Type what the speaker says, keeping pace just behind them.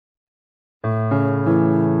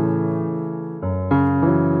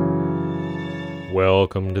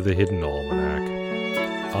welcome to the Hidden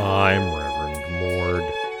Almanac. I'm Reverend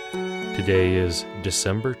Mord. Today is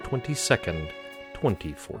December 22nd,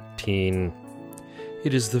 2014.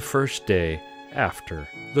 It is the first day after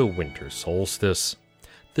the winter solstice.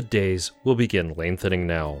 The days will begin lengthening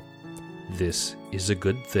now. This is a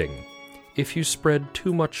good thing. If you spread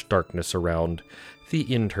too much darkness around, the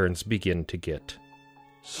interns begin to get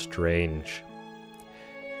strange.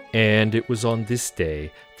 And it was on this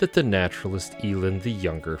day that the naturalist Elin the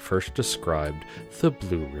Younger first described the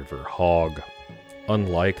Blue River Hog.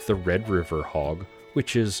 Unlike the Red River Hog,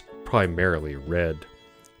 which is primarily red,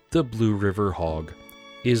 the Blue River Hog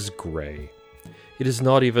is gray. It is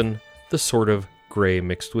not even the sort of gray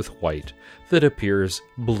mixed with white that appears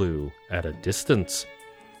blue at a distance.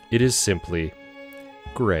 It is simply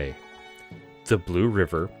gray. The Blue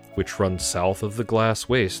River, which runs south of the glass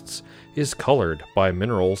wastes, is colored by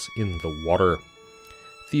minerals in the water.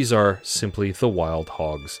 These are simply the wild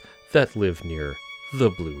hogs that live near the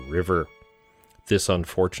Blue River. This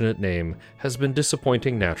unfortunate name has been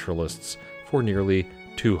disappointing naturalists for nearly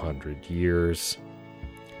 200 years.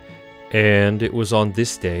 And it was on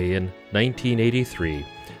this day in 1983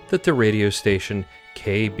 that the radio station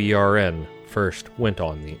KBRN first went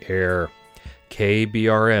on the air.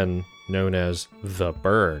 KBRN, known as The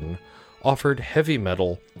Burn, offered heavy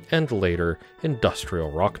metal and later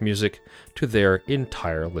industrial rock music to their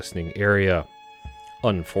entire listening area.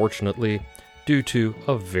 Unfortunately, due to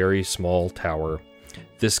a very small tower,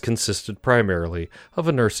 this consisted primarily of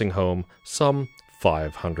a nursing home some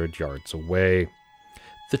 500 yards away.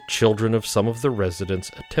 The children of some of the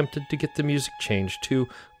residents attempted to get the music changed to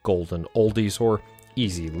golden oldies or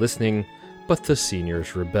easy listening, but the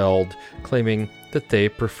seniors rebelled, claiming that they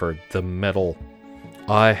preferred the metal.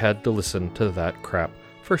 "I had to listen to that crap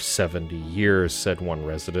for 70 years, said one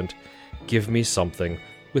resident. Give me something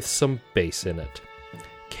with some bass in it."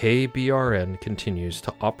 KBRN continues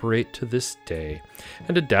to operate to this day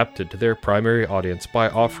and adapted to their primary audience by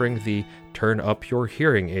offering the Turn Up Your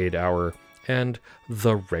Hearing Aid Hour and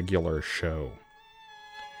The Regular Show.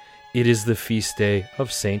 It is the feast day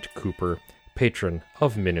of St. Cooper, patron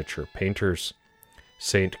of miniature painters.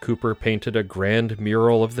 St. Cooper painted a grand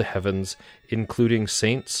mural of the heavens, including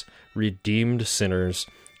saints, redeemed sinners,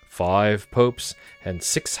 5 popes, and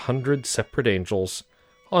 600 separate angels,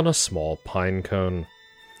 on a small pine cone.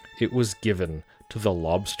 It was given to the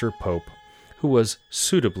lobster pope, who was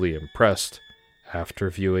suitably impressed, after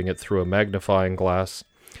viewing it through a magnifying glass,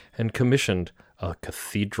 and commissioned a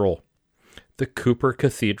cathedral. The Cooper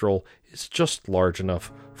Cathedral is just large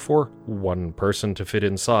enough for one person to fit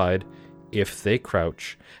inside, if they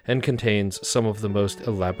crouch, and contains some of the most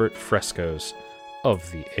elaborate frescoes of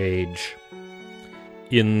the age.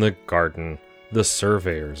 In the garden, the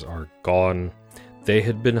surveyors are gone. They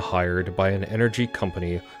had been hired by an energy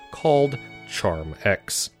company called Charm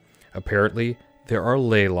X. Apparently, there are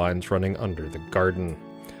ley lines running under the garden.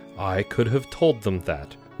 I could have told them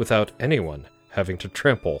that without anyone having to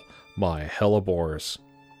trample my hellebores.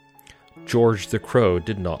 George the Crow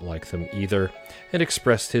did not like them either, and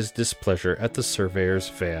expressed his displeasure at the surveyor's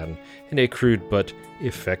van in a crude but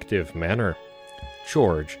effective manner.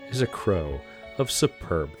 George is a crow of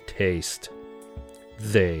superb taste.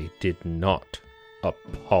 They did not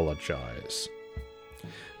apologize.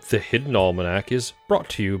 The Hidden Almanac is brought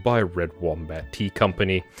to you by Red Wombat Tea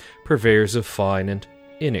Company, purveyors of fine and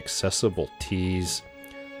inaccessible teas.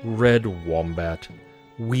 Red Wombat,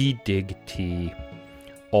 we dig tea.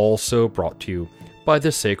 Also brought to you by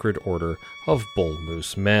the Sacred Order of Bull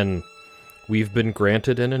Moose Men. We've been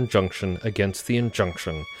granted an injunction against the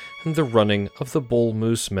injunction, and the running of the Bull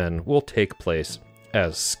Moose Men will take place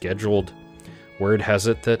as scheduled. Word has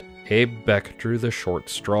it that Abe Beck drew the short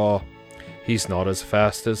straw. He's not as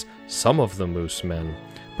fast as some of the Moose Men,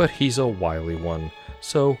 but he's a wily one,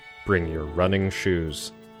 so bring your running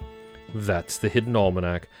shoes. That's the Hidden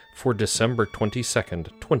Almanac for December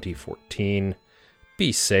 22nd, 2014.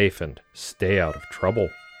 Be safe and stay out of trouble.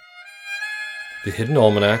 The Hidden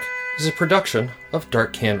Almanac is a production of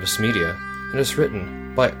Dark Canvas Media and is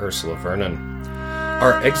written by Ursula Vernon.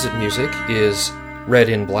 Our exit music is Red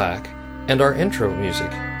in Black, and our intro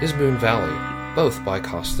music is Moon Valley, both by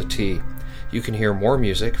Costa T. You can hear more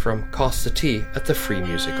music from Costa T at the Free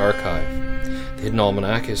Music Archive. The Hidden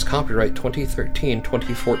Almanac is copyright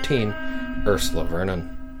 2013-2014, Ursula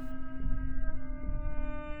Vernon.